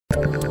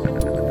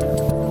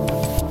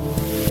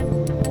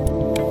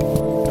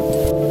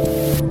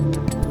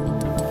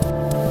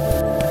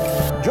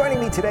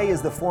Today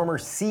is the former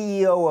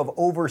CEO of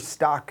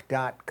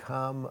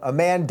Overstock.com, a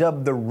man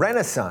dubbed the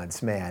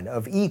Renaissance Man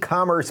of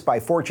e-commerce by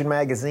Fortune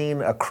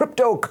magazine, a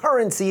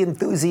cryptocurrency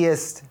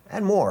enthusiast,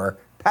 and more.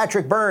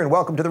 Patrick Byrne,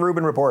 welcome to the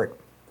Rubin Report.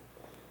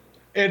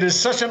 It is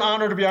such an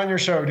honor to be on your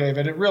show,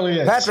 David. It really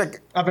is. Patrick,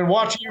 I've been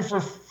watching you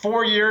for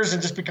 4 years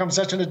and just become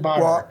such an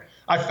admirer. Well,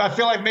 I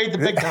feel I've made the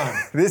big time.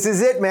 This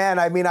is it, man.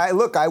 I mean, I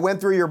went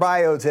through your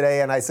bio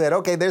today and I said,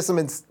 okay, there's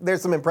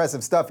some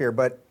impressive stuff here,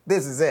 but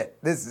this is it.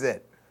 This is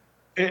it.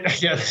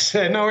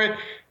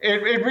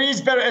 It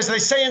reads better, as they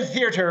say in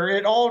theater.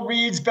 It all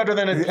reads better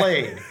than it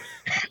played.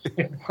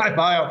 My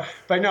bio,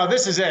 but no,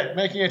 this is it.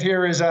 Making it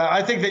here is.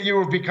 I think that you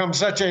have become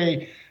such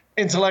a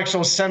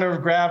intellectual center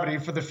of gravity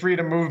for the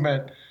freedom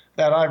movement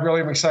that I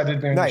really am excited to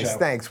be on your show. Nice,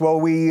 thanks.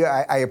 Well,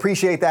 I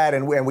appreciate that,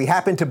 and we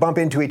happened to bump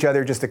into each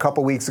other just a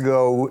couple weeks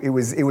ago. It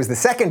was the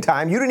second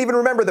time. You didn't even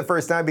remember the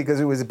first time because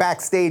it was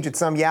backstage at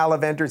some YAL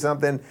event or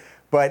something.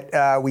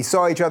 But we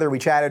saw each other, we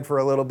chatted for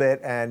a little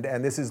bit, and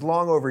this is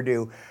long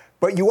overdue.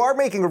 But you are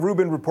making a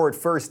Rubin Report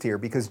first here,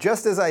 because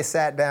just as I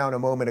sat down a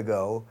moment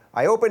ago,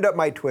 I opened up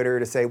my Twitter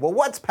to say, well,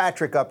 what's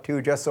Patrick up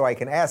to, just so I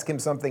can ask him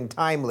something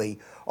timely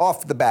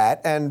off the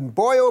bat. And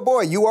boy, oh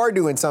boy, you are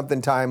doing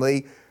something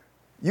timely.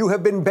 You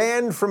have been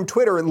banned from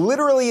Twitter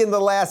literally in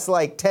the last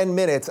 10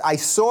 minutes. I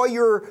saw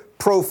your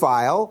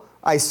profile.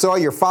 I saw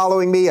you're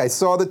following me. I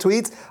saw the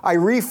tweets. I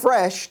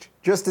refreshed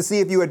just to see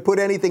if you had put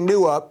anything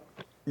new up.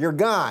 You're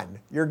gone.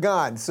 You're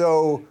gone.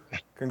 So,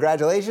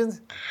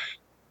 congratulations.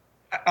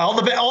 All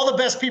the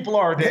best people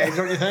are, Dave,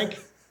 don't you think?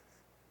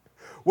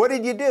 What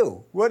did you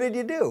do? What did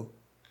you do?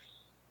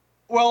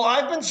 Well,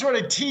 I've been sort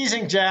of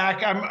teasing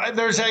Jack.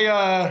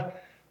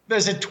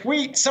 There's a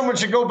tweet. Someone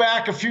should go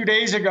back a few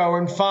days ago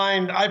and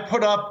find. I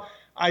put up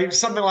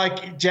something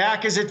like,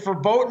 Jack, is it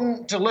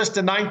verboten to list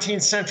a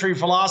 19th century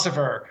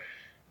philosopher?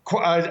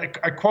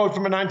 A quote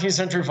from a 19th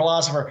century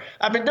philosopher.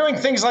 I've been doing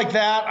things like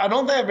that. I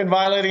don't think I've been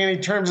violating any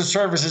terms of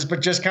services,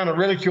 but just kind of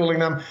ridiculing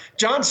them.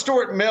 John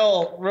Stuart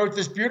Mill wrote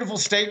this beautiful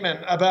statement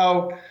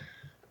about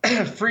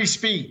free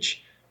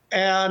speech.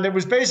 And it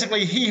was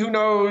basically he who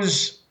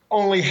knows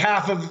only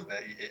half of,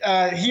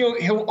 he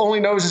only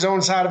knows his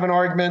own side of an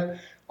argument,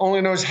 only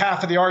knows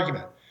half of the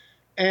argument.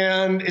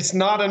 And it's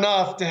not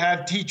enough to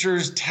have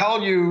teachers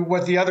tell you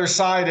what the other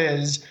side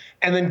is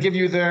and then give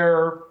you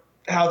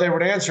how they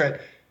would answer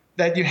it.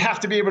 That you have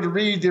to be able to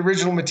read the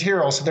original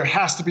material. So there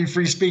has to be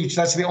free speech.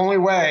 That's the only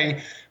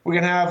way we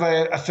can have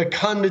a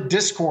fecund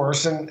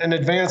discourse and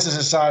advance a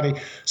society.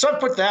 So I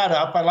put that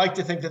up. I like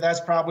to think that that's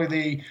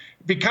probably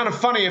be kind of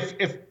funny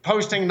if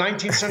posting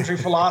 19th century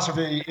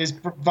philosophy is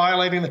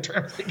violating the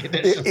terms and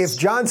conditions. If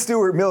John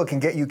Stuart Mill can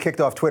get you kicked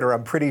off Twitter,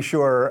 I'm pretty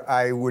sure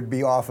I would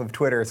be off of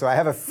Twitter. So I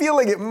have a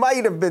feeling it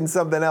might have been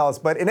something else.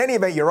 But in any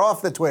event, you're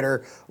off the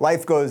Twitter.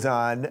 Life goes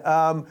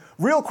on.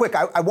 Real quick,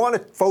 I want to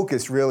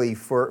focus really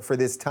for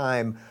this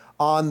time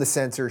on the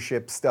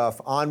censorship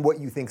stuff, on what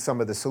you think some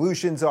of the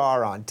solutions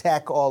are, on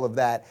tech, all of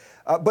that.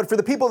 But for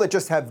the people that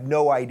just have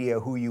no idea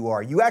who you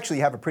are, you actually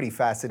have a pretty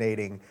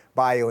fascinating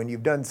bio, and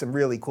you've done some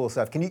really cool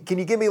stuff. Can you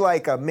give me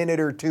a minute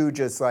or two,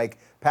 just like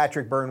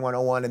Patrick Byrne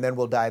 101, and then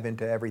we'll dive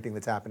into everything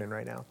that's happening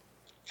right now?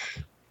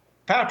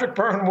 Patrick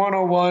Byrne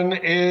 101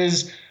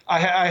 is, I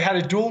had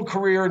a dual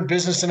career in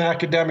business and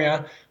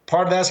academia.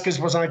 Part of that's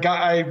because I got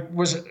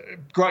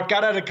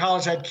out of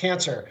college, I had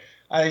cancer.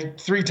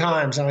 3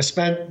 times, and I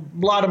spent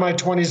a lot of my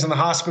 20s in the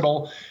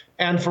hospital.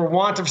 And for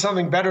want of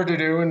something better to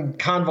do and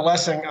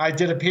convalescing, I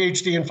did a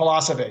PhD in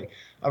philosophy.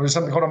 I was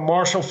something called a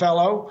Marshall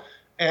Fellow,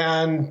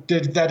 and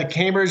did that at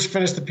Cambridge,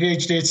 finished the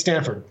PhD at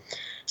Stanford.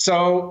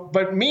 So,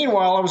 but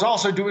meanwhile, I was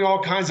also doing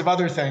all kinds of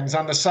other things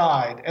on the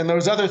side. And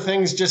those other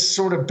things just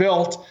sort of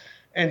built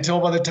until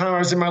by the time I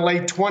was in my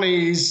late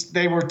 20s,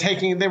 they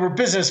were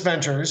business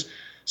ventures,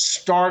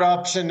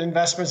 startups and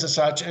investments and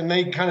such, and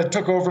they kind of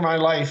took over my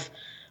life.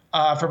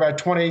 For about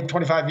 20,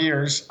 25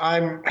 years.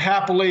 I'm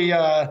happily,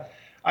 I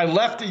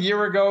left a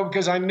year ago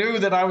because I knew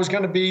that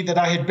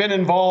I had been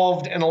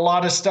involved in a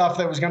lot of stuff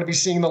that was going to be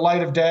seeing the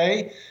light of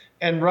day,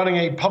 and running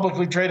a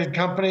publicly traded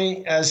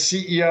company as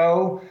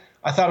CEO.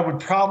 I thought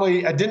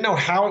I didn't know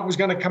how it was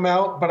going to come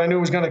out, but I knew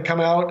it was going to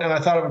come out, and I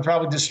thought it would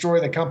probably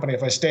destroy the company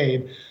if I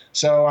stayed.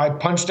 So I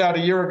punched out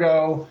a year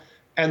ago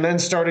and then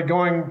started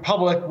going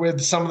public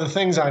with some of the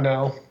things I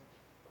know.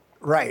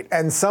 Right.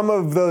 And some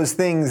of those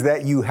things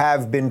that you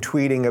have been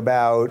tweeting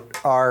about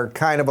are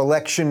kind of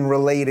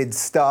election-related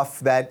stuff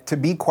that, to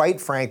be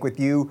quite frank with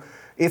you,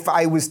 if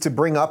I was to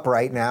bring up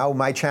right now,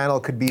 my channel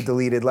could be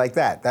deleted like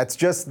that. That's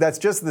just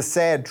the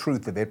sad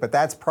truth of it. But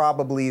that's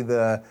probably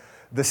the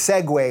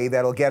segue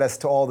that'll get us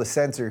to all the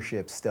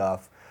censorship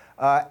stuff.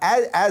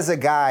 As a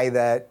guy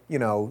that,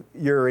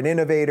 you're an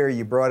innovator,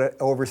 you brought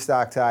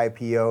Overstock to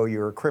IPO,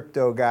 you're a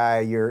crypto guy,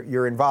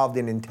 you're involved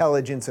in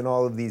intelligence and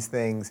all of these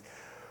things.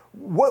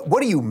 What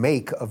do you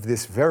make of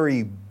this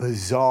very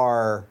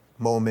bizarre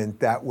moment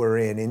that we're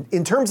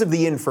in terms of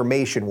the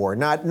information war,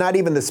 not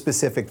even the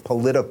specific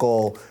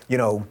political,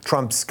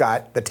 Trump's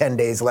got the 10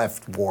 days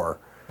left war.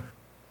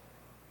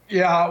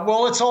 Yeah,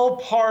 well, it's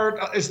all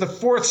it's the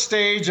fourth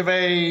stage of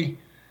a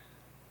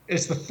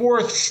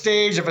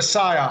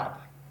psyop.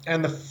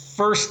 And the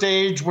first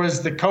stage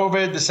was the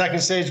COVID, the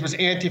second stage was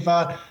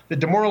Antifa, the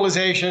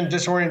demoralization,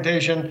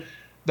 disorientation,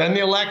 then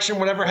the election,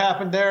 whatever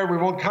happened there, we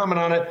won't comment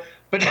on it.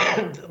 But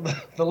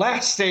the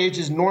last stage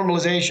is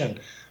normalization.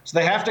 So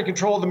they have to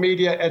control the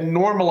media and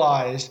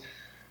normalize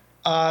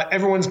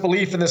everyone's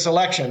belief in this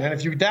election. And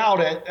if you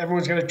doubt it,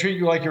 everyone's going to treat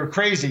you like you're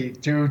crazy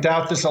to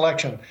doubt this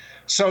election.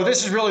 So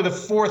this is really the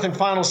fourth and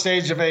final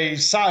stage of a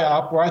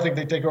psyop, where I think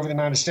they take over the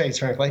United States,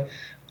 frankly.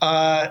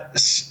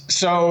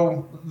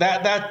 So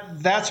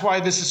that's why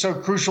this is so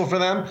crucial for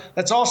them.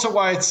 That's also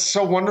why it's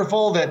so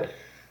wonderful that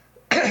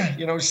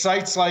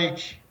sites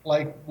like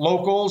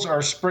Locals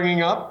are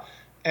springing up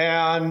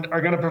and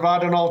are going to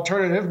provide an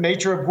alternative.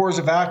 Nature abhors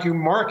a vacuum.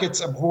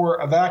 Markets abhor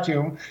a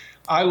vacuum.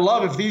 I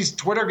love if these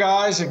Twitter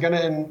guys and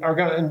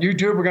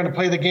YouTube are going to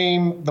play the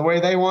game the way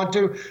they want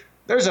to.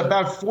 There's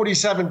about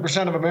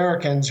 47% of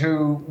Americans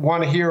who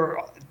want to hear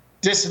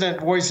dissident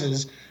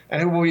voices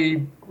and who will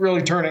be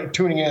really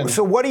tuning in.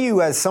 So what are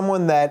you, as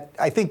someone that,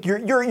 I think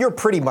you're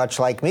pretty much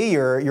like me,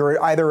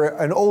 you're either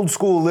an old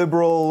school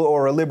liberal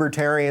or a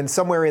libertarian,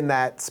 somewhere in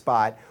that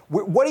spot.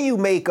 What do you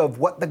make of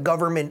what the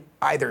government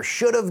either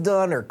should have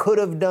done or could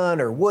have done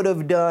or would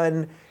have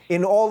done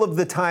in all of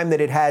the time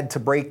that it had to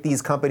break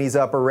these companies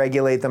up or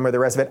regulate them or the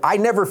rest of it? I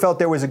never felt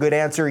there was a good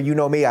answer. You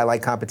know me, I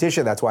like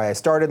competition. That's why I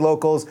started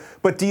Locals.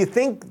 But do you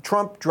think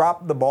Trump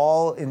dropped the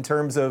ball in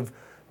terms of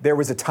there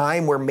was a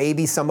time where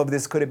maybe some of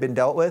this could have been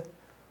dealt with?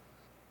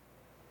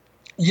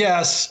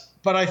 Yes,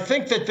 but I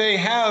think that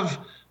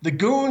the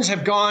goons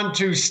have gone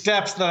to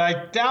steps that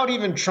I doubt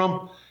even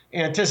Trump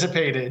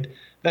anticipated,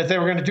 that they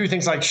were going to do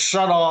things like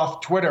shut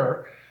off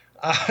Twitter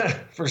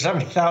for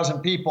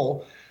 70,000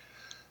 people,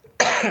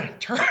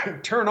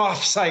 turn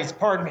off sites.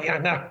 Pardon me, I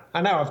now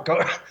have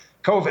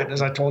COVID,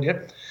 as I told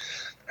you,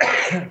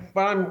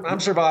 but I'm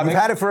surviving. You've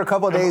had it for a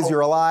couple of days.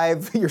 You're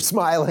alive. You're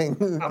smiling.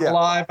 I'm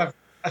alive.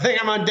 I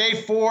think I'm on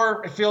day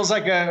 4. It feels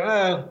like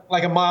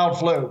a mild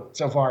flu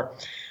so far.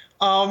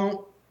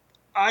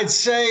 I'd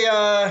say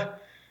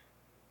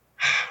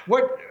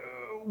what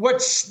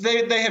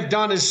they have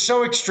done is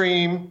so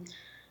extreme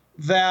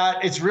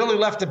that it's really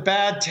left a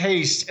bad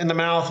taste in the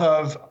mouth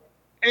of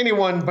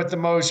anyone but the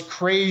most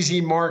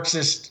crazy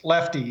Marxist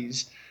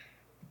lefties.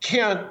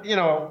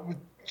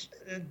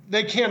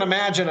 They can't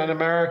imagine an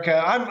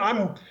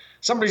America.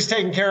 Somebody's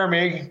taking care of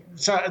me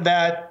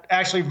that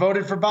actually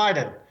voted for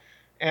Biden,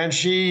 and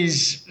she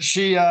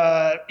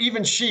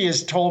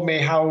has told me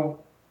how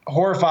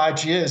horrified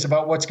she is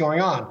about what's going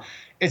on.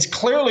 It's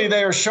clearly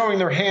they are showing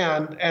their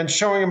hand and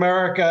showing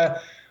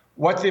America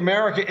what the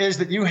America is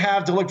that you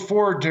have to look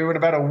forward to in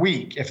about a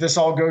week if this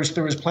all goes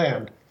through as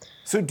planned.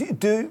 So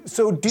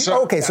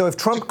if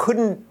Trump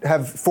couldn't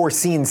have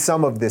foreseen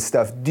some of this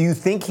stuff, do you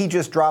think he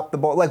just dropped the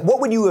ball? Like, what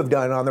would you have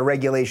done on the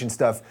regulation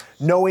stuff,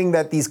 knowing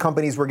that these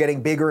companies were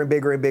getting bigger and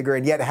bigger and bigger,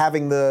 and yet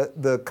having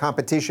the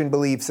competition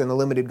beliefs and the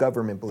limited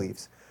government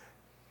beliefs?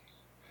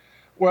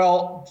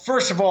 Well,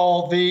 first of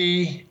all,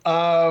 the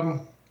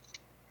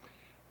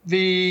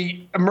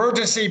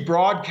emergency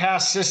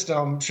broadcast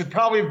system should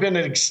probably have been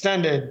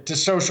extended to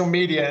social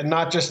media and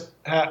not just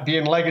be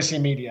in legacy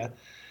media.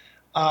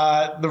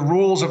 The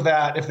rules of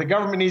that, if the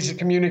government needs to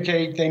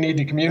communicate, they need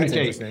to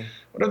communicate.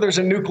 What if there's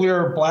a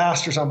nuclear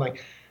blast or something,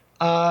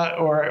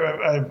 or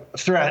a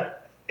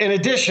threat? In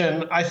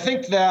addition, I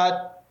think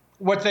that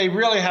what they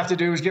really have to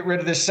do is get rid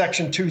of this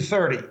Section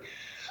 230.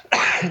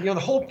 The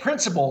whole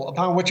principle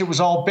upon which it was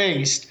all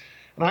based.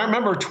 And I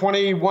remember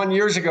 21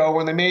 years ago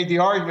when they made the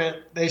argument,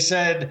 they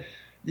said,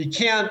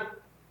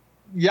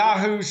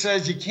 Yahoo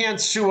says you can't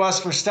sue us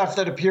for stuff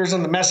that appears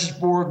on the message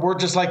board. We're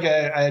just like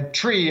a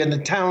tree in the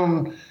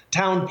town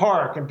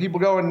park, and people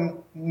go and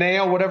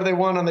nail whatever they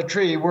want on the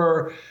tree.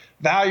 We're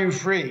value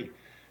free.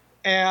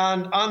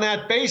 And on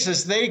that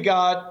basis, they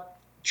got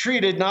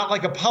treated not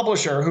like a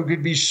publisher who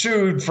could be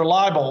sued for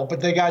libel, but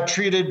they got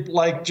treated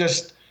like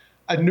just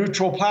a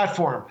neutral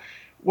platform.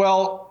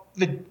 Well,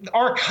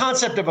 our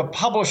concept of a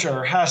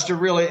publisher has to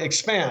really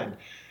expand.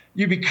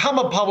 You become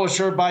a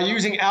publisher by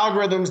using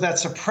algorithms that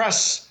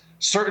suppress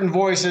certain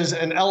voices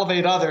and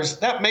elevate others.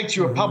 That makes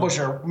you a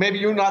publisher. Maybe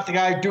you're not the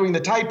guy doing the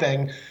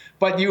typing,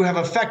 but you have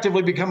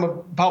effectively become a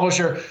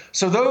publisher.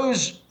 So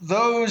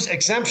those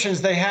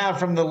exemptions they have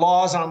from the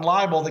laws on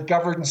libel that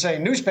govern, say,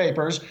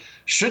 newspapers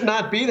should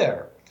not be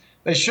there.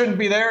 They shouldn't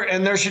be there,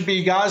 and there should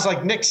be guys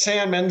like Nick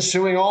Sandmann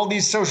suing all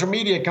these social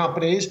media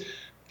companies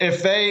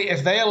if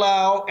they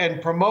allow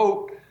and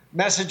promote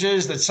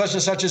messages that such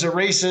and such is a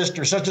racist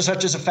or such and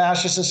such is a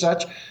fascist and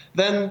such,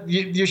 then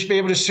you should be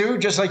able to sue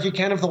just like you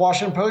can if the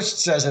Washington Post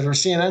says it or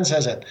CNN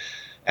says it.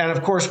 And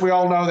of course, we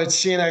all know that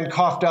CNN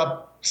coughed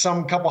up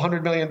some couple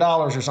 $100 million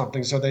or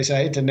something, so they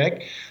say to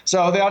Nick.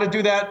 So they ought to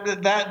do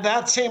that.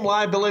 That same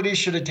liability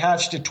should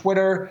attach to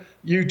Twitter,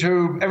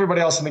 YouTube,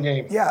 everybody else in the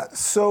game. Yeah.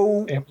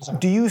 So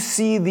do you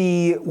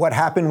see what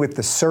happened with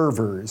the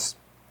servers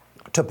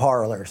to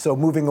Parler? So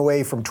moving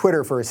away from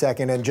Twitter for a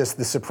second and just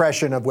the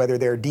suppression of whether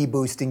they're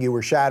deboosting you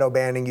or shadow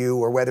banning you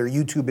or whether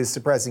YouTube is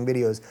suppressing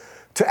videos,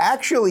 to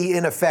actually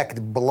in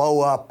effect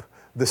blow up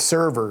the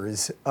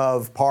servers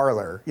of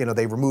Parler.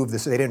 They removed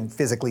this, they didn't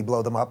physically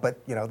blow them up,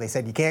 but they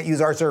said you can't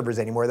use our servers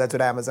anymore. That's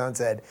what Amazon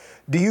said.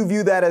 Do you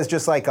view that as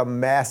just like a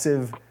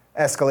massive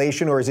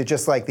escalation, or is it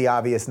just like the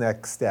obvious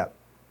next step?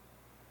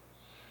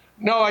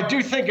 No, I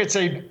do think it's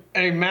a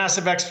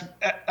massive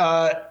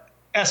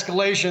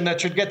escalation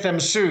that should get them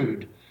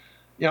sued.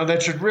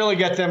 That should really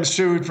get them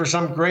sued for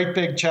some great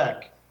big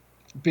check,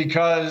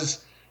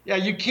 because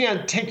you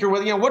can't tinker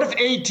with. What if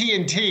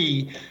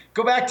AT&T,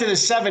 go back to the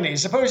 70s?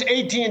 Suppose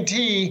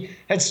AT&T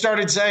had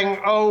started saying,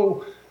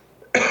 "Oh,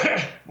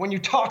 when you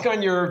talk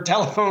on your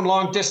telephone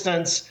long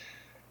distance,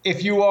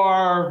 if you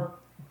are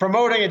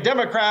promoting a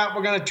Democrat,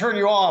 we're going to turn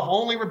you off.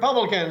 Only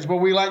Republicans will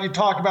we let you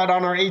talk about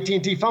on our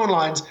AT&T phone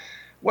lines."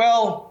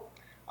 Well,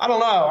 I don't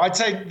know. I'd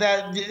say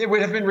that it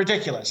would have been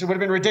ridiculous. It would have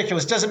been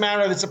ridiculous. Doesn't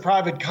matter that it's a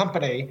private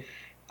company.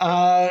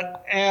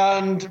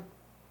 And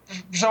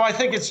so I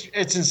think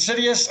it's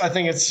insidious. I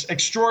think it's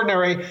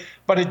extraordinary.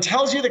 But it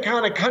tells you the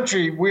kind of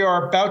country we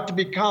are about to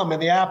become in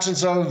the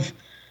absence of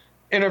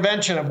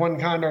intervention of one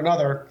kind or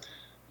another.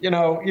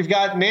 You've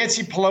got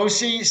Nancy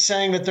Pelosi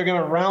saying that they're going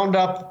to round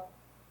up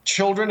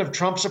children of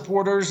Trump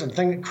supporters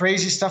and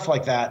crazy stuff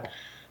like that.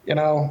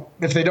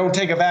 If they don't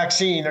take a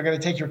vaccine, they're going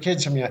to take your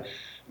kids from you.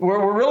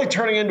 We're really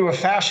turning into a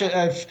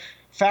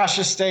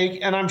fascist state,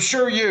 and I'm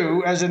sure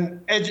you, as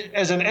an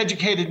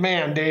educated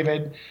man,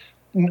 David,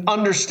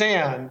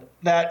 understand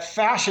that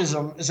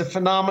fascism is a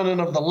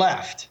phenomenon of the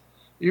left.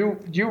 You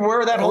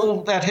were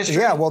that history.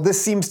 Yeah, well, this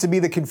seems to be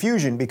the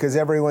confusion because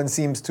everyone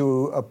seems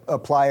to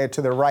apply it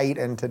to the right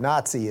and to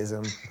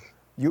Nazism.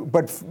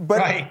 But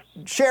right.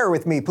 Share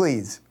with me,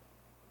 please,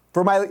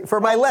 for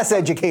my less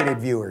educated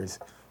viewers.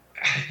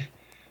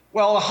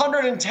 Well,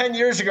 110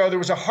 years ago, there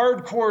was a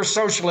hardcore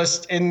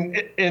socialist in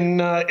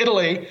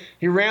Italy.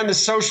 He ran the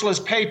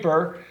socialist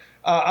paper,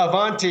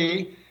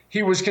 Avanti.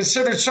 He was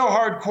considered so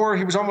hardcore,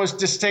 he was almost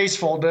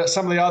distasteful to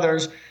some of the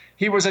others.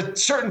 He was a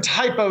certain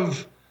type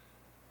of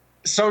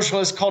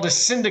socialist called a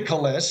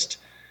syndicalist.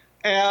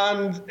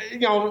 And,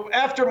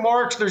 after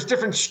Marx, there's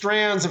different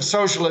strands of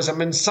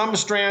socialism. And some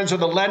strands are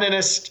the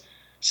Leninist,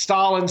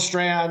 Stalin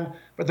strand.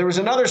 But there was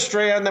another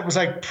strand that was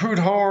like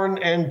Proudhon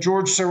and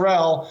George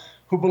Sorel,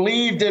 who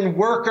believed in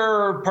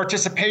worker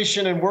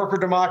participation and worker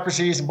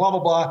democracies and blah,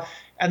 blah, blah.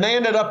 And they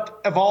ended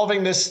up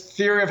evolving this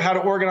theory of how to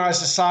organize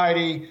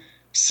society,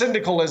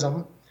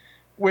 syndicalism,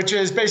 which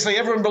is basically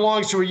everyone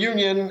belongs to a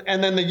union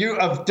and then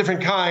of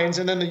different kinds.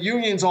 And then the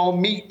unions all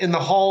meet in the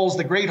halls,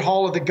 the great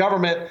hall of the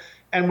government.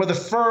 And with a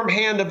firm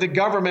hand of the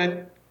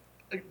government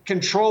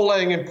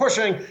controlling and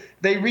pushing,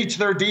 they reach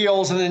their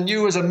deals. And then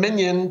you as a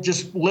minion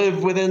just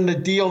live within the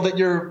deal that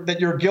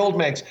your guild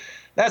makes.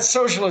 That's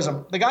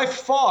socialism. The guy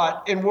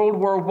fought in World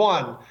War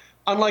I,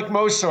 unlike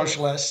most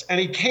socialists, and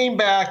he came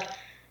back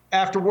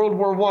after World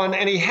War I,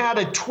 and he had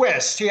a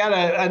twist. He had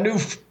a new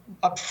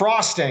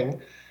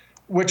frosting,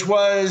 which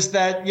was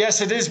that, yes,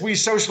 it is we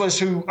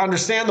socialists who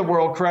understand the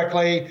world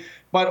correctly,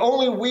 but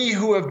only we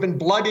who have been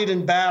bloodied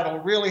in battle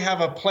really have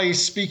a place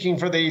speaking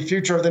for the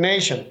future of the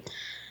nation.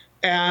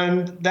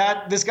 And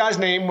this guy's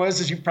name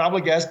was, as you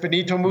probably guessed,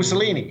 Benito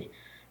Mussolini.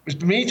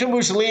 Benito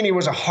Mussolini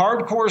was a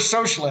hardcore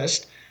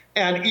socialist.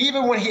 And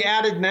even when he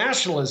added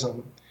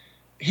nationalism,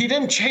 he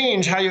didn't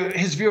change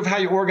his view of how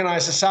you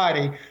organize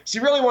society. So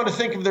you really want to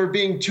think of there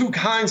being two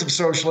kinds of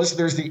socialists.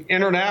 There's the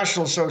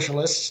international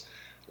socialists,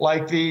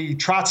 like the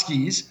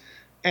Trotskys,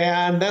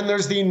 and then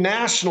there's the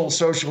national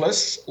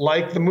socialists,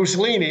 like the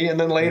Mussolini, and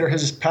then later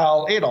his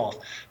pal Adolf.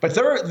 But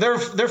they're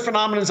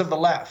phenomenons of the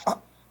left.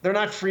 They're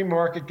not free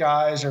market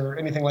guys or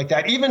anything like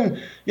that.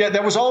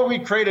 That was all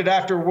recreated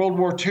after World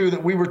War II,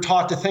 that we were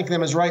taught to think of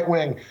them as right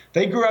wing.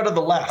 They grew out of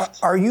the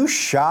left. Are you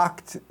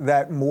shocked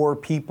that more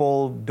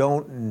people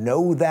don't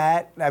know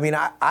that? I mean,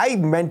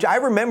 I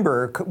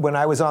remember when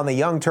I was on the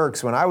Young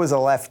Turks, when I was a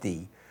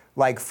lefty,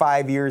 like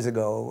 5 years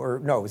ago,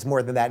 or no, it was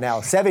more than that now,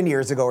 7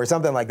 years ago or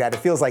something like that. It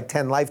feels like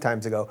 10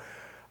 lifetimes ago.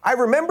 I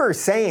remember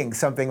saying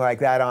something like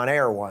that on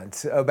air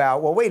once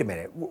about, well, wait a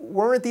minute,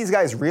 weren't these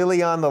guys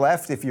really on the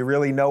left if you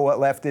really know what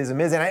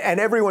leftism is? And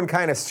everyone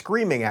kind of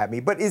screaming at me.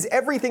 But is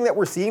everything that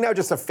we're seeing now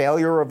just a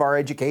failure of our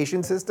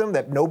education system,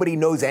 that nobody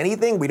knows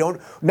anything?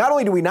 Not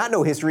only do we not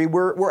know history,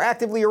 we're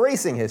actively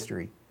erasing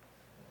history.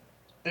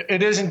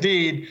 It is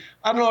indeed.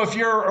 I don't know if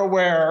you're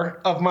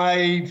aware of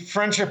my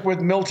friendship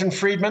with Milton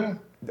Friedman.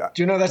 Do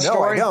you know that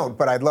story? No, I don't,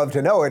 but I'd love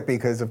to know it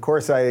because, of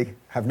course, I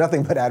have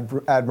nothing but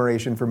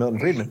admiration for Milton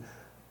Friedman.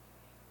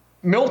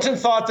 Milton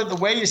thought that the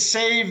way you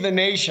save the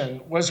nation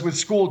was with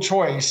school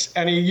choice.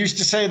 And he used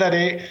to say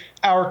that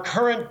our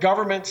current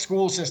government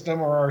school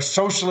system, or our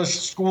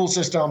socialist school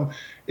system,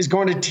 is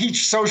going to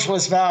teach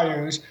socialist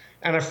values,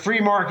 and a free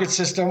market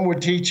system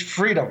would teach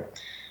freedom.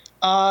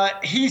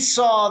 He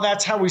saw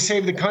that's how we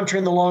save the country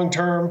in the long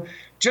term.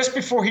 Just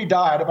before he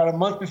died, about a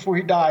month before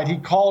he died, he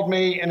called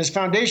me, and his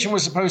foundation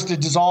was supposed to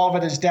dissolve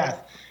at his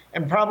death.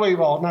 And probably,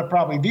 well, not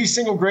probably, the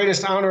single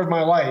greatest honor of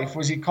my life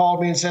was he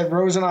called me and said,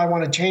 Rose and I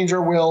want to change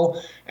our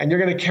will, and you're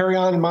going to carry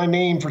on in my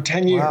name for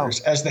 10 years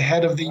as the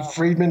head of the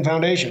Friedman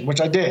Foundation, which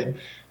I did,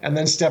 and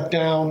then stepped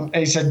down. And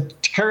he said,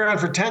 carry on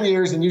for 10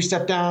 years, and you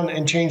step down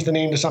and change the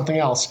name to something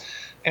else.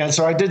 And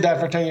so I did that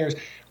for 10 years.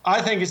 I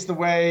think it's the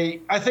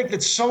way, I think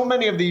that so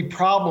many of the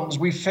problems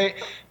we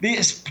face,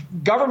 these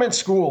government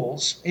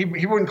schools,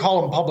 he wouldn't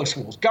call them public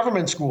schools,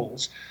 government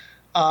schools,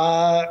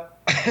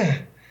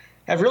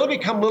 have really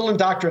become little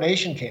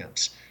indoctrination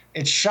camps.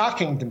 It's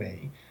shocking to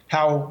me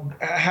how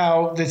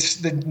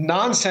the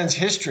nonsense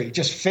history,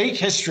 just fake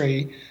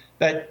history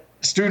that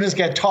students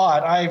get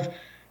taught. I've,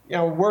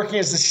 working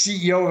as the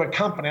CEO of a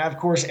company, I of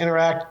course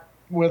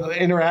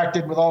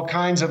interacted with all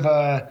kinds of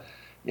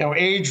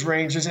age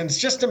ranges, and it's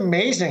just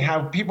amazing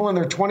how people in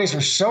their 20s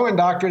are so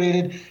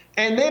indoctrinated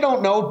and they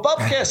don't know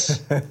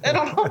bupkis. They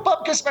don't know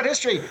bupkis about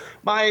history.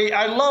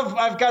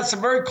 I've got some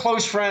very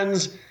close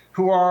friends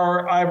who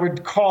are, I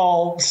would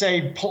call,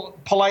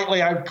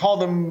 politely, I would call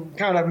them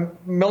kind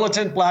of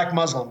militant black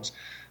Muslims.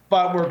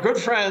 But we're good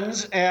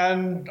friends,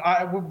 and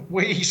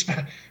we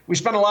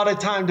spent a lot of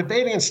time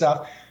debating and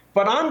stuff.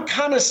 But I'm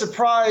kind of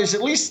surprised,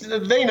 at least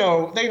they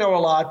know a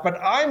lot, but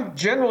I'm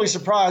generally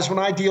surprised when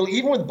I deal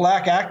even with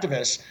black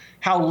activists,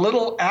 how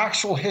little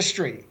actual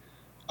history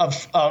of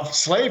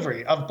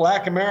slavery, of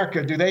black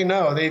America do they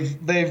know.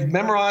 They've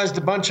memorized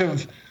a bunch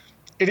of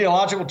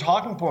ideological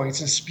talking points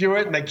and spew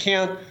it, and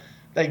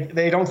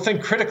they don't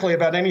think critically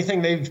about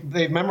anything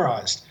they've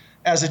memorized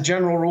as a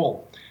general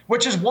rule,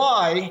 which is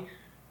why,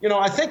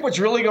 I think what's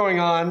really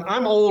going on,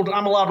 I'm old,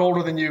 I'm a lot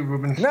older than you,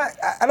 Ruben. No,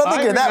 I don't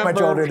think you're that much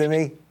older than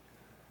me.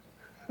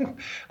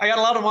 I got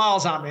a lot of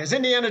miles on me. As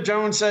Indiana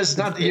Jones says,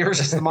 not the years,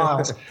 it's the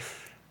miles.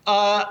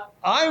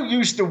 I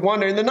used to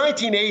wonder, in the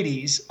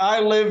 1980s, I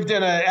lived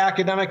in an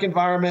academic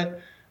environment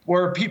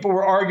where people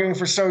were arguing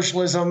for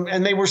socialism,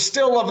 and they were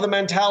still of the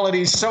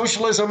mentality,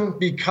 socialism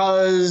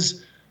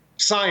because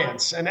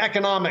science and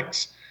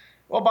economics.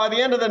 Well, by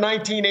the end of the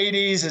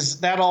 1980s, as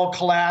that all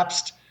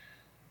collapsed,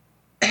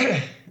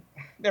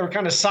 they were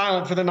kind of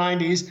silent for the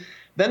 90s.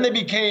 Then they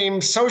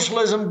became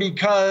socialism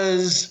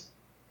because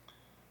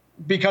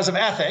of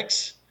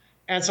ethics.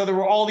 And so there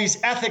were all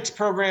these ethics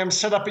programs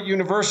set up at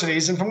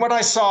universities. And from what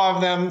I saw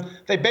of them,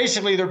 their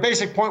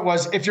basic point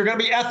was, if you're going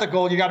to be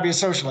ethical, you got to be a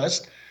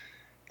socialist.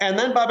 And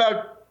then by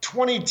about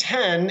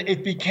 2010,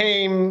 it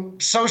became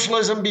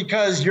socialism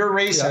because you're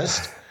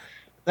racist. Yeah.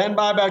 Then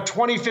by about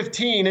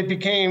 2015, it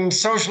became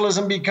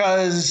socialism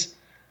because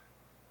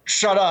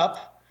shut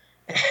up.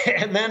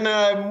 And then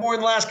more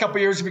in the last couple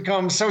of years, it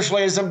become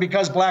socialism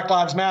because Black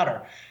Lives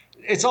Matter.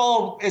 It's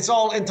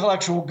all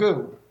intellectual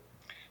goo.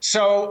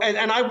 So,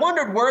 and I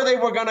wondered where they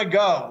were going to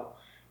go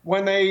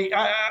when they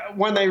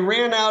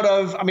ran out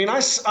of. I mean,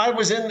 I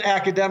was in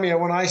academia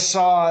when I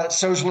saw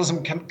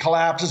socialism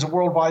collapse as a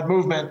worldwide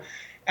movement,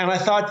 and I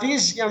thought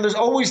there's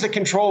always the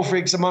control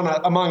freaks among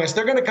us.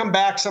 They're going to come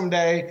back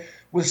someday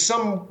with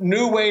some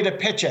new way to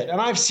pitch it.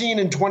 And I've seen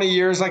in 20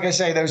 years, like I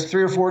say, there's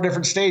 3 or 4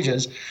 different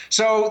stages.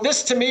 So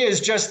this to me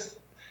is just,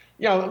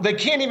 they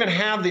can't even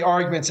have the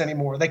arguments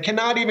anymore. They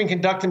cannot even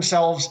conduct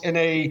themselves in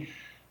a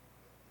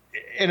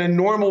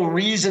normal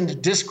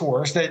reasoned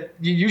discourse that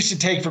you used to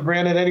take for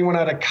granted anyone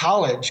out of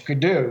college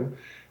could do.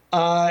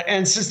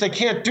 And since they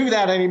can't do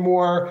that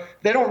anymore,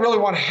 they don't really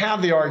want to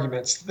have the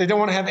arguments. They don't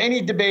want to have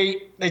any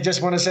debate. They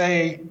just want to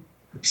say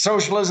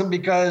socialism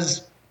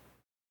because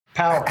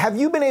power. Have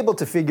you been able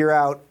to figure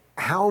out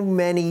how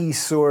many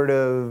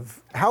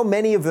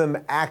of them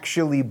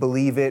actually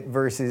believe it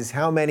versus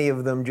how many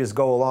of them just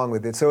go along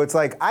with it? So it's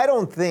like, I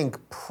don't think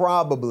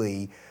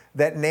probably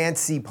that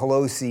Nancy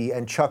Pelosi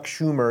and Chuck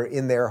Schumer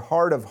in their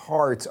heart of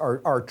hearts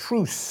are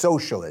true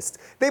socialists.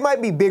 They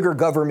might be bigger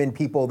government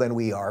people than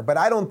we are, but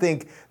I don't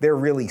think they're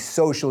really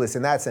socialists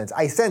in that sense.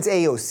 I sense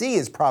AOC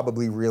is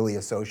probably really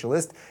a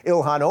socialist.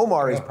 Ilhan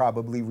Omar is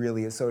probably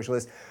really a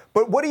socialist.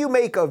 But what do you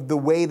make of the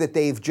way that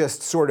they've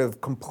just sort of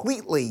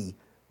completely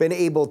been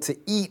able to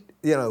eat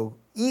the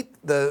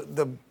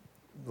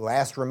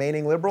last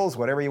remaining liberals,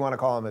 whatever you want to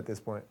call them at this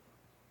point?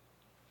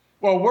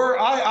 Well,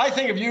 I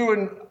think of you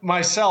and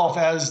myself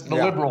as the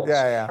liberals.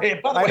 Yeah.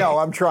 I know,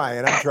 I'm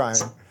trying.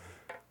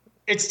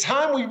 It's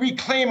time we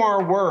reclaim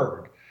our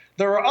word.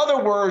 There are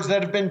other words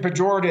that have been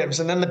pejoratives,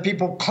 and then the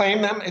people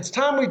claim them. It's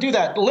time we do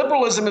that.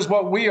 Liberalism is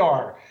what we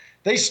are.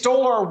 They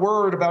stole our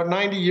word about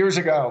 90 years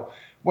ago,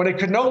 when it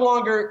could no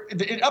longer,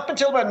 up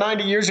until about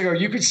 90 years ago,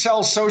 you could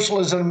sell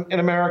socialism in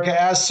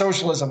America as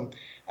socialism.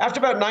 After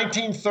about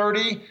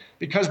 1930,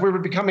 because we were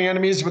becoming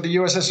enemies with the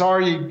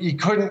USSR, you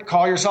couldn't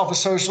call yourself a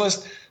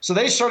socialist. So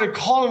they started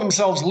calling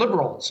themselves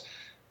liberals.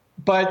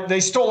 But they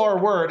stole our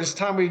word. It's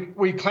time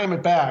we claim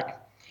it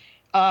back.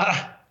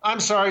 I'm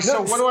sorry.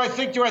 So what do I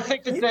think? Do I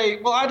think that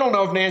I don't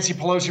know if Nancy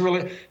Pelosi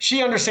really,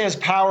 she understands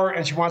power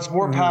and she wants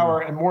more power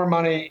and more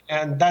money,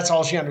 and that's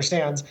all she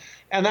understands.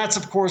 And that's,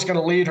 of course, going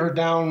to lead her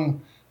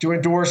down to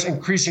endorse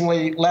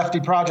increasingly lefty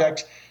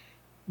projects.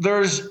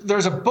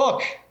 There's a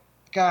book,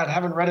 God, I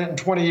haven't read it in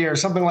 20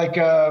 years, something like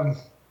The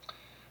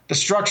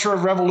Structure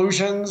of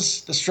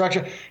Revolutions,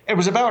 It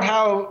was about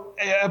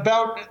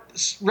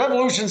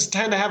revolutions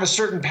tend to have a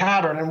certain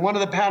pattern. And one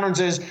of the patterns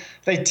is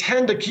they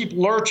tend to keep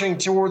lurching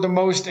toward the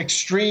most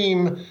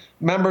extreme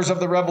members of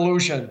the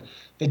revolution.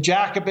 The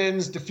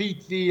Jacobins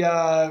defeat the,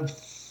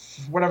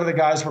 whatever the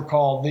guys were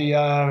called,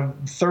 the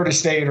Third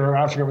Estate, or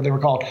I forget what they were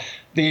called.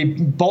 The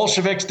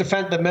Bolsheviks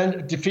defeat the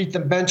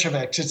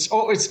Mensheviks.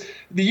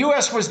 The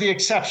U.S. was the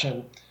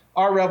exception,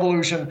 our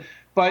revolution.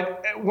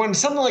 But when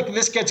something like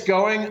this gets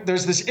going,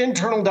 there's this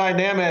internal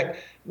dynamic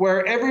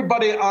where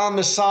everybody on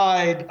the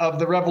side of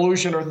the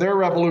revolution or their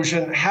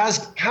revolution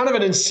has kind of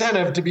an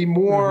incentive to be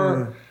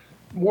more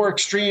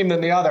extreme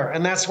than the other.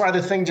 And that's why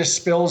the thing just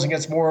spills and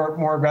gets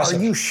more aggressive.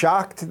 Are you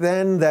shocked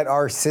then that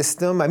our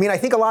system, I mean, I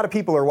think a lot of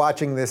people are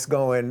watching this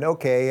going,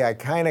 okay, I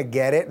kind of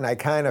get it and I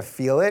kind of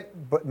feel it,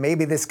 but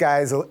maybe this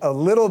guy's a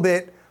little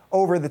bit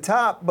over the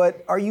top.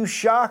 But are you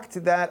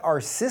shocked that our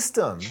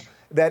system,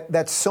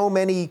 that so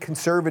many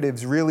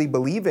conservatives really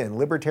believe in,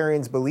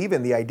 libertarians believe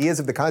in, the ideas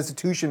of the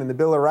Constitution and the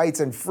Bill of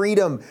Rights and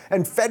freedom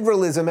and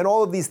federalism and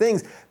all of these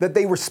things, that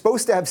they were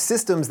supposed to have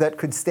systems that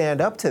could stand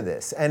up to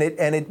this?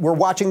 And we're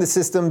watching the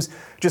systems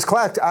just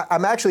collapse.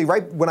 I'm actually,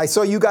 right when I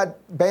saw you got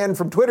banned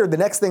from Twitter, the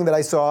next thing that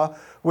I saw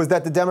was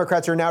that the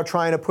Democrats are now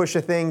trying to push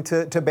a thing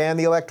to ban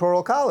the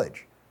Electoral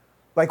College.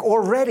 Like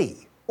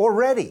already.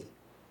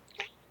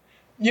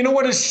 You know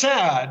what is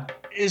sad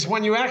is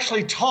when you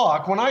actually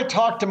when I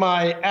talk to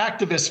my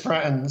activist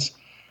friends,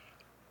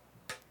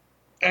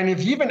 and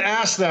if you even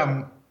ask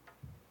them,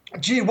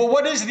 gee, well,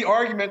 what is the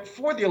argument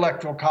for the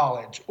Electoral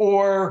College?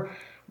 Or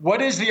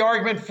what is the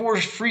argument for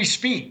free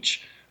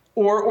speech?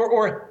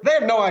 Or they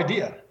have no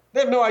idea. They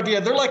have no idea.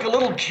 They're like a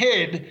little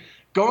kid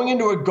going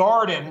into a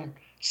garden,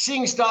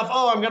 seeing stuff,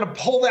 I'm going to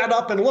pull that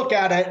up and look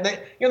at it.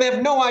 They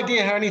have no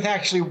idea how anything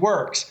actually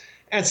works.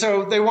 And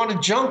so they want to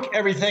junk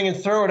everything and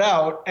throw it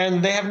out,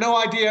 and they have no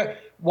idea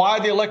why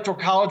the Electoral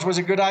College was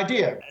a good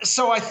idea.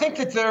 So I think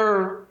that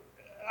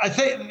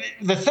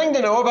the thing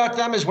to know about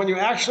them is when you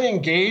actually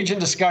engage in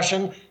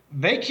discussion,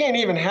 they can't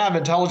even have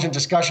intelligent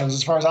discussions,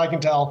 as far as I can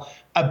tell,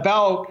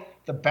 about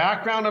the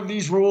background of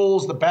these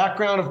rules, the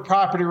background of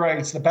property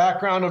rights, the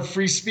background of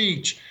free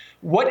speech.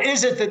 What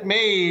is it that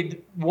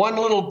made one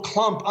little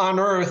clump on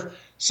Earth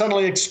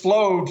suddenly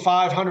explode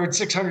 500,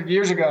 600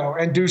 years ago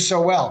and do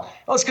so well?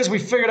 Well, it's because we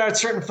figured out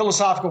certain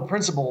philosophical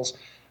principles.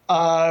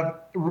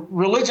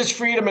 Religious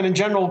freedom and in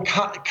general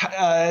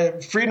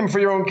freedom for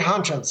your own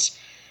conscience.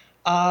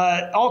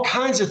 All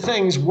kinds of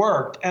things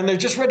worked, and they're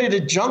just ready to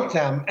junk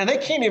them, and they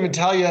can't even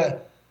tell you,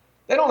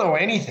 they don't know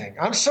anything.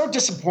 I'm so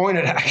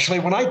disappointed, actually.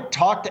 When I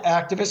talk to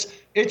activists,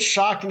 it's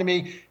shocking to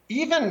me.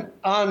 Even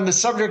on the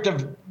subject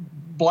of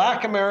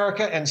Black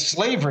America and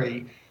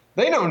slavery,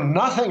 they know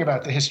nothing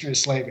about the history of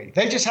slavery.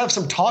 They just have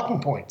some talking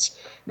points.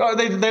 No,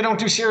 they don't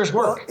do serious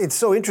work. Well, it's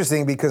so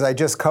interesting because I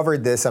just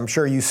covered this. I'm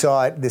sure you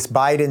saw it, this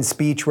Biden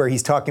speech where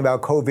he's talking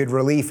about COVID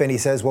relief, and he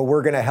says, well,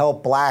 we're going to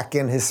help Black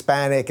and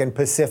Hispanic and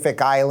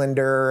Pacific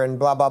Islander and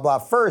blah, blah, blah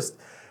first.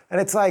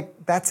 And it's like,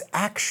 that's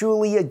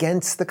actually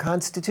against the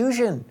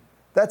Constitution.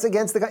 That's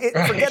against forget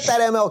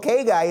that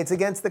MLK guy. It's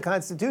against the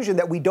Constitution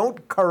that we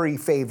don't curry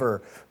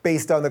favor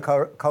based on the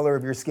color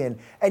of your skin.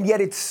 And yet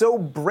it's so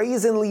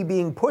brazenly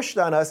being pushed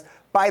on us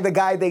by the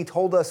guy they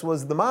told us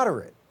was the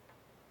moderate.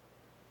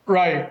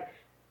 Right.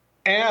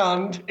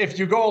 And if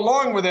you go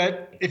along with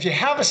it, if you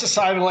have a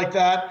society like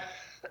that,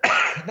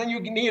 then you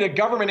need a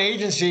government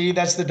agency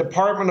that's the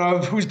department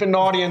of who's been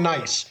naughty and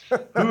nice,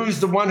 who's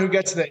the one who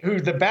gets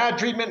the bad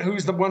treatment,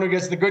 who's the one who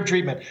gets the good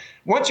treatment.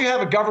 Once you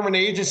have a government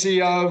agency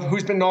of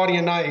who's been naughty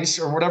and nice,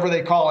 or whatever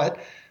they call it,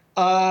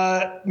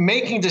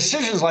 making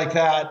decisions like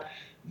that,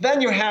 then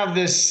you have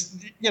this,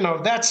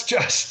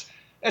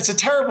 it's a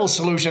terrible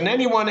solution.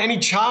 Any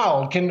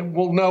child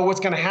will know what's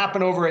going to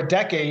happen over a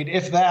decade,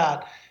 if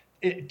that,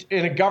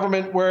 in a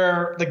government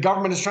where the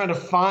government is trying to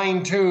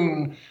fine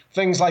tune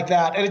things like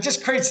that. And it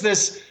just creates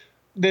this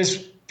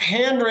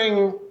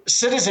pandering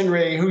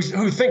citizenry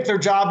who think their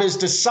job is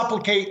to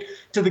supplicate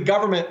to the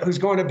government, who's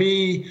going to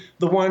be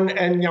the one.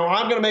 And,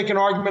 I'm going to make an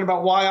argument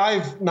about why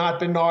I've not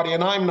been naughty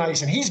and I'm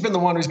nice, and he's been the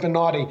one who's been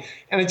naughty.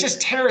 And it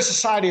just tears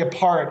society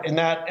apart in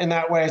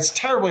that way. It's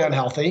terribly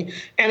unhealthy.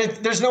 And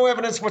there's no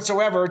evidence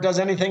whatsoever it does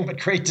anything but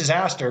create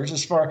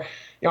disasters.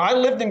 I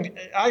lived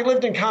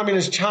in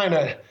communist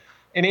China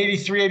in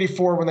 83,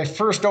 84, when they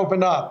first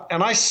opened up.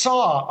 And I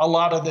saw a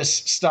lot of this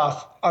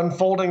stuff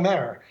unfolding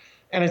there.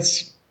 And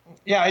it's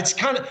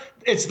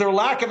their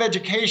lack of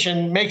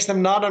education makes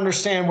them not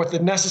understand what the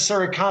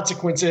necessary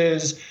consequence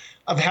is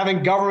of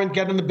having government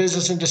get in the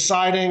business and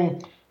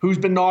deciding who's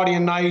been naughty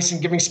and nice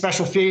and giving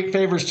special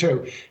favors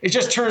to. It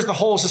just turns the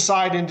whole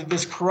society into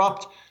this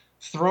corrupt,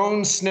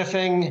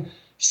 throne-sniffing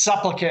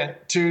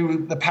supplicant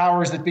to the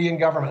powers that be in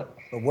government.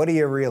 But what do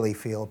you really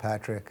feel,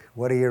 Patrick?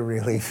 What do you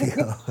really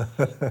feel?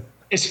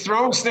 Is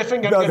throne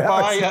sniffing going to get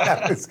by?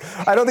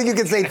 I don't think you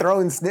can say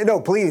throne sniffing.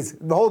 No, please.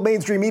 The whole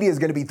mainstream media is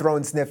going to be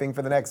throne sniffing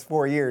for the next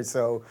 4 years.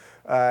 So,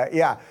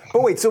 yeah.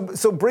 But wait,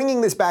 so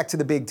bringing this back to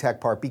the big tech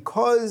part,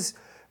 because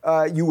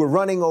you were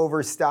running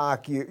over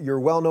stock, you're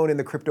well known in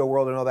the crypto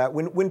world and all that.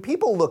 When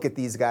people look at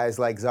these guys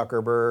like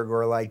Zuckerberg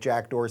or like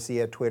Jack Dorsey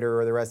at Twitter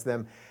or the rest of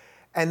them,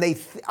 and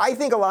I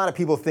think a lot of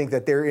people think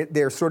that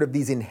they're sort of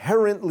these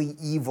inherently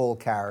evil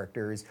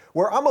characters,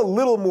 where I'm a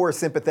little more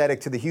sympathetic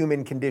to the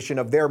human condition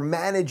of they're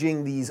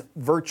managing these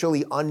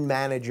virtually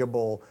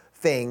unmanageable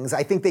things.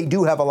 I think they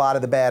do have a lot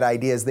of the bad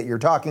ideas that you're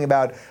talking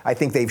about. I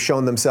think they've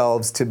shown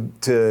themselves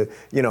to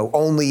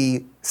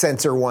only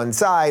censor one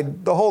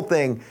side, the whole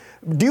thing.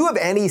 Do you have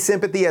any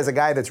sympathy as a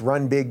guy that's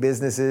run big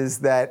businesses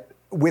that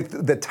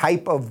with the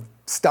type of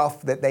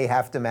stuff that they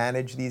have to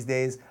manage these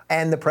days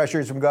and the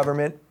pressures from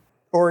government?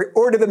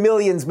 Or do the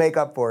millions make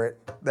up for it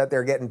that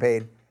they're getting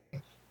paid?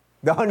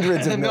 The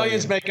hundreds of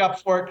millions make up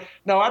for it.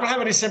 No, I don't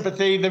have any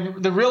sympathy.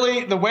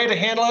 The way to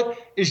handle it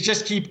is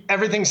just keep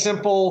everything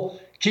simple,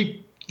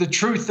 keep the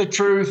truth,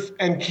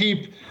 and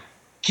keep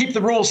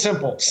the rules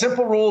simple.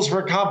 Simple rules for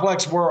a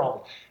complex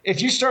world. If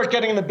you start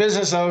getting in the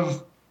business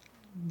of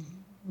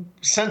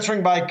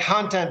censoring by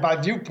content, by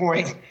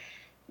viewpoint,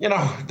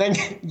 then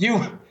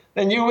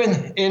you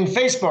in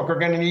Facebook are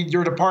going to need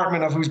your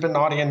department of who's been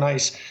naughty and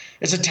nice.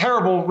 It's a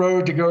terrible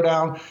road to go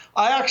down.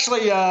 I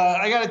actually,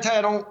 I got to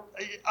tell you,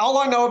 all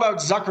I know about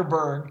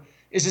Zuckerberg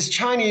is his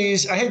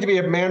Chinese. I hate to be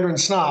a Mandarin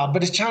snob,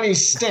 but his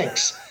Chinese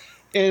stinks.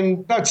 In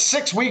about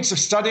 6 weeks of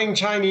studying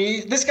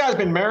Chinese, this guy's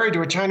been married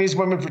to a Chinese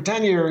woman for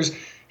 10 years.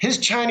 His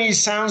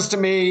Chinese sounds to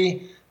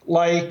me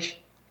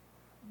like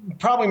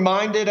probably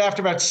mine did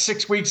after about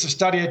 6 weeks of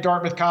study at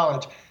Dartmouth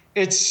College.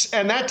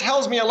 And that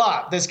tells me a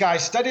lot. This guy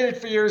studied it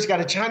for years,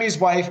 got a Chinese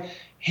wife.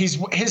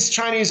 His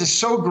Chinese is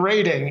so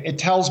grating. It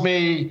tells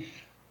me,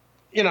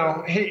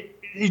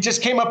 he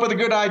just came up with a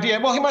good idea.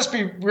 Well, he must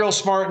be real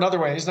smart in other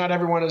ways. Not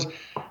everyone is,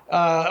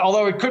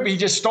 although it could be he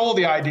just stole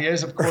the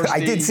ideas, of course. I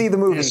did see the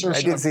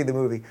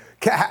movie.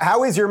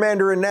 How is your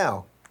Mandarin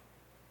now?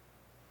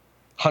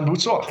 很不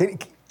错.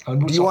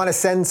 Do you want to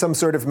send some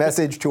sort of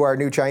message to our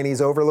new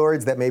Chinese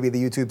overlords that maybe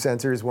the YouTube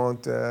censors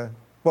won't,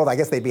 well, I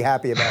guess they'd be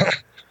happy about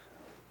it.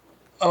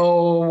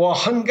 我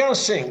很高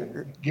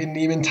兴跟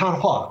你们谈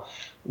话。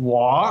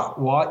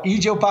我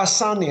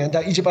1983年到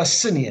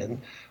1984年，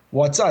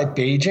我在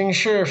北京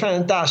师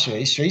范大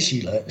学学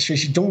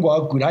习中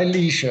国古代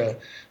历史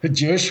和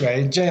哲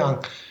学。这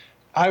样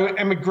I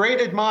am a great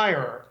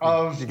admirer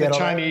of the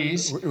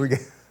Chinese. You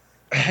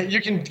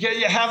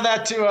have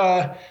that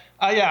to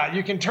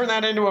you can turn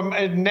that into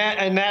a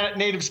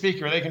native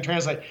speaker. They can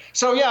translate.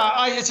 So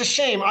it's a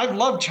shame. I've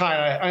loved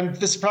China, and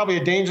this is probably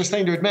a dangerous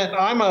thing to admit.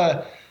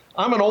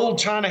 I'm an old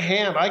China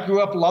hand. I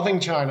grew up loving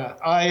China.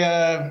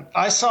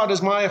 I saw it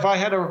as if I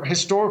had a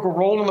historical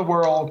role in the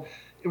world,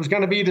 it was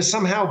going to be to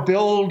somehow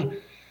build.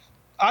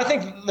 I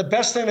think the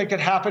best thing that could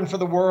happen for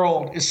the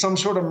world is some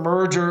sort of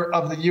merger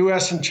of the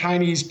U.S. and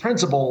Chinese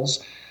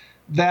principles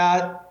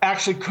that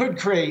actually could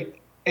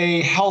create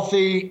a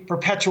healthy,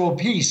 perpetual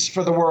peace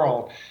for the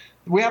world.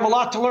 We have a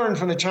lot to learn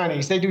from the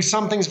Chinese. They do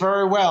some things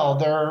very well.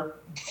 Their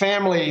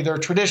family, their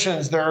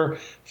traditions, their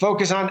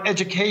focus on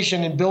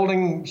education and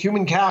building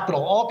human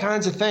capital, all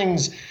kinds of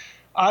things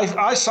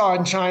I saw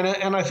in China,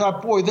 and I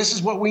thought, boy, this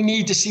is what we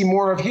need to see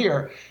more of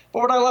here. But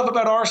what I love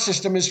about our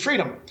system is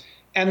freedom,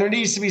 and there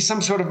needs to be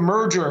some sort of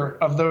merger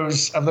of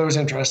those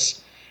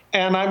interests.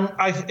 And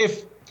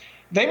if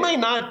they may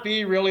not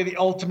be really the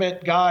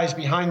ultimate guys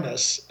behind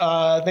this,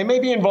 they may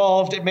be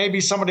involved. It may be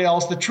somebody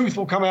else. The truth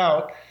will come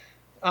out.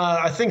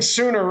 I think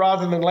sooner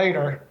rather than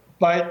later.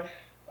 But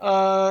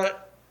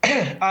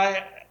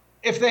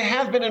if they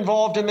have been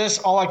involved in this,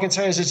 all I can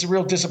say is it's a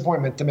real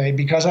disappointment to me,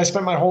 because I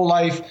spent my whole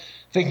life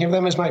thinking of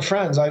them as my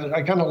friends.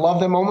 I kind of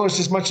love them almost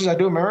as much as I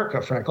do America,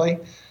 frankly.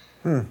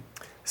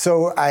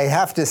 So I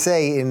have to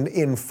say,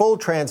 in full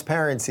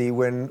transparency,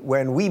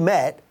 when we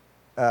met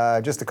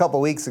just a couple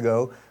weeks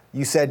ago,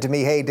 you said to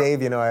me, hey,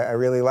 Dave, I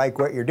really like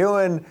what you're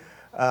doing.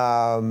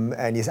 And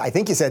I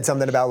think you said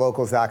something about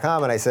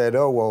locals.com, and I said,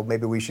 oh, well,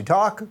 maybe we should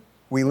talk.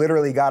 We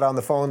literally got on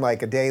the phone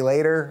like a day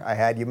later. I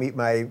had you meet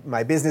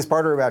my business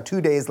partner about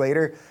 2 days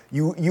later.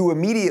 You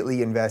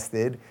immediately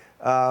invested.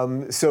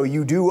 So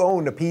you do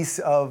own a piece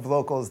of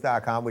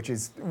locals.com, which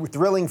is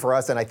thrilling for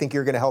us, and I think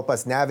you're going to help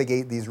us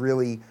navigate these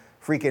really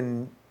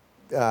freaking,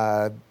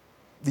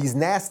 these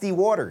nasty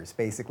waters,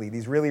 basically,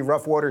 these really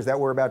rough waters that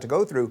we're about to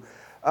go through.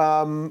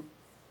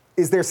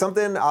 Is there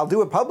something, I'll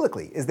do it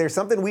publicly, is there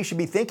something we should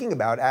be thinking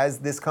about as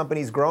this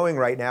company's growing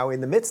right now in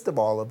the midst of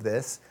all of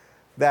this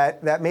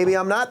that maybe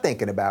I'm not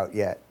thinking about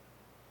yet?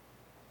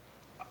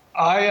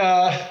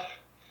 I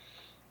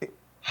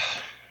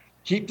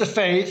keep the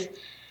faith.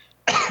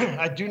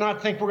 I do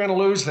not think we're going to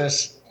lose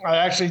this. I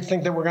actually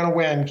think that we're going to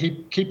win.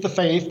 Keep the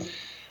faith.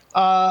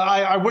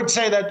 I would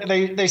say that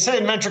they say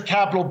in venture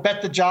capital,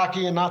 bet the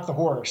jockey and not the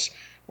horse.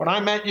 When I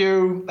met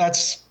you,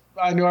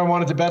 I knew I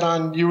wanted to bet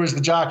on you as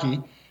the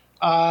jockey.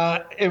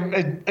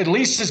 at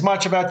least as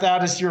much about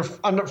that as your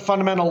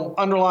fundamental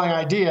underlying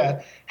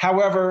idea.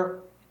 However,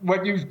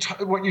 what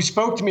you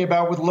spoke to me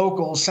about with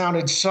locals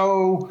sounded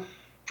so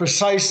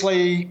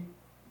precisely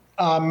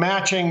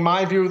matching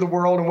my view of the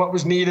world and what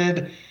was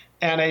needed,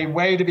 and a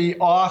way to be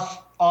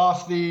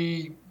off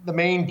the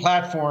main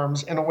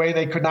platforms in a way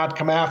they could not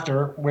come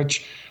after,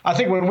 which I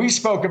think when we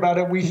spoke about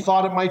it, we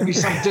thought it might be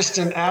some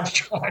distant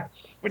abstract.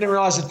 We didn't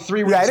realize it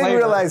 3 weeks later. Yeah, I didn't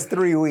realize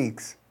 3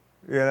 weeks,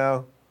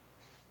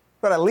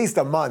 but at least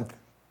a month.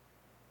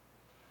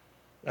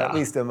 Yeah. At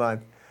least a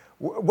month.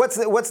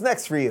 What's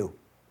next for you?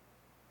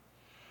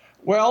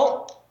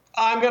 Well,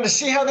 I'm going to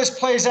see how this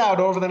plays out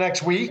over the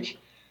next week,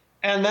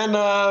 and then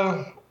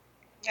I'm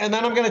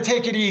going to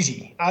take it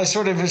easy. I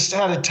sort of just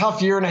had a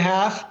tough year and a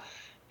half,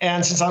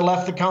 and since I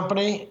left the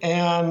company,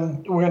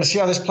 and we're going to see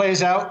how this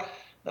plays out.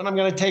 Then I'm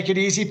going to take it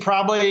easy,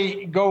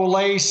 probably go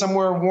lay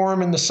somewhere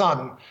warm in the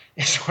sun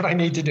is what I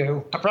need to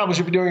do. I probably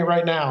should be doing it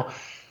right now,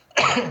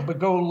 but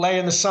go lay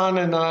in the sun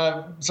in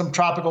some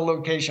tropical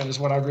location is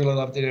what I'd really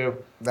love to do.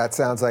 That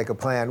sounds like a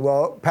plan.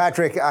 Well,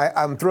 Patrick,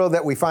 I'm thrilled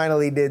that we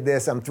finally did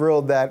this. I'm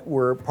thrilled that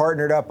we're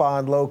partnered up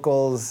on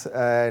locals,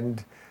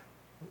 and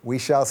we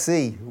shall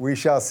see. We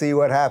shall see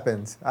what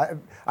happens.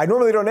 I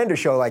normally don't end a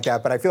show like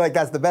that, but I feel like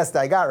that's the best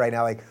I got right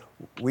now. Like,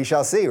 we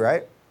shall see,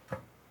 right?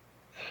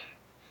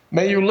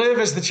 May you live,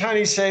 as the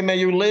Chinese say, may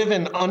you live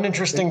in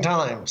uninteresting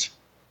times.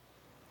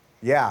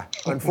 Yeah.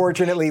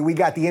 Unfortunately, we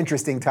got the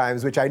interesting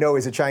times, which I know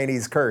is a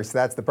Chinese curse.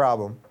 That's the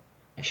problem.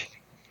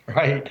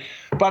 Right.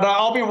 But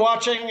I'll be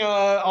watching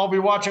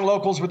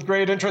locals with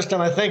great interest,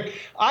 and I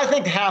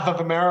think half of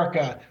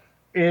America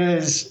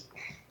is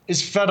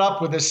fed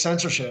up with this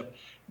censorship.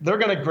 They're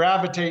going to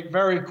gravitate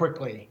very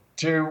quickly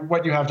to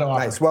what you have to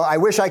offer. Nice. Well, I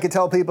wish I could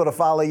tell people to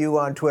follow you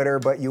on Twitter,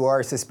 but you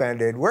are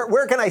suspended.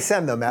 Where can I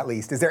send them, at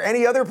least? Is there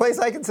any other place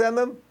I can send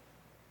them?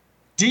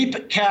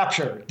 Deep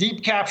Capture,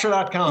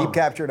 deepcapture.com.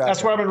 Deepcapture.com.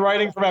 That's where I've been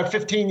writing for about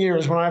 15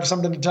 years. When I have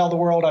something to tell the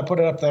world, I put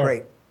it up there.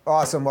 Great.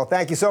 Awesome. Well,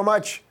 thank you so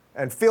much,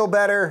 and feel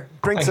better.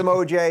 Drink some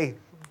OJ.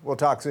 We'll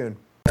talk soon.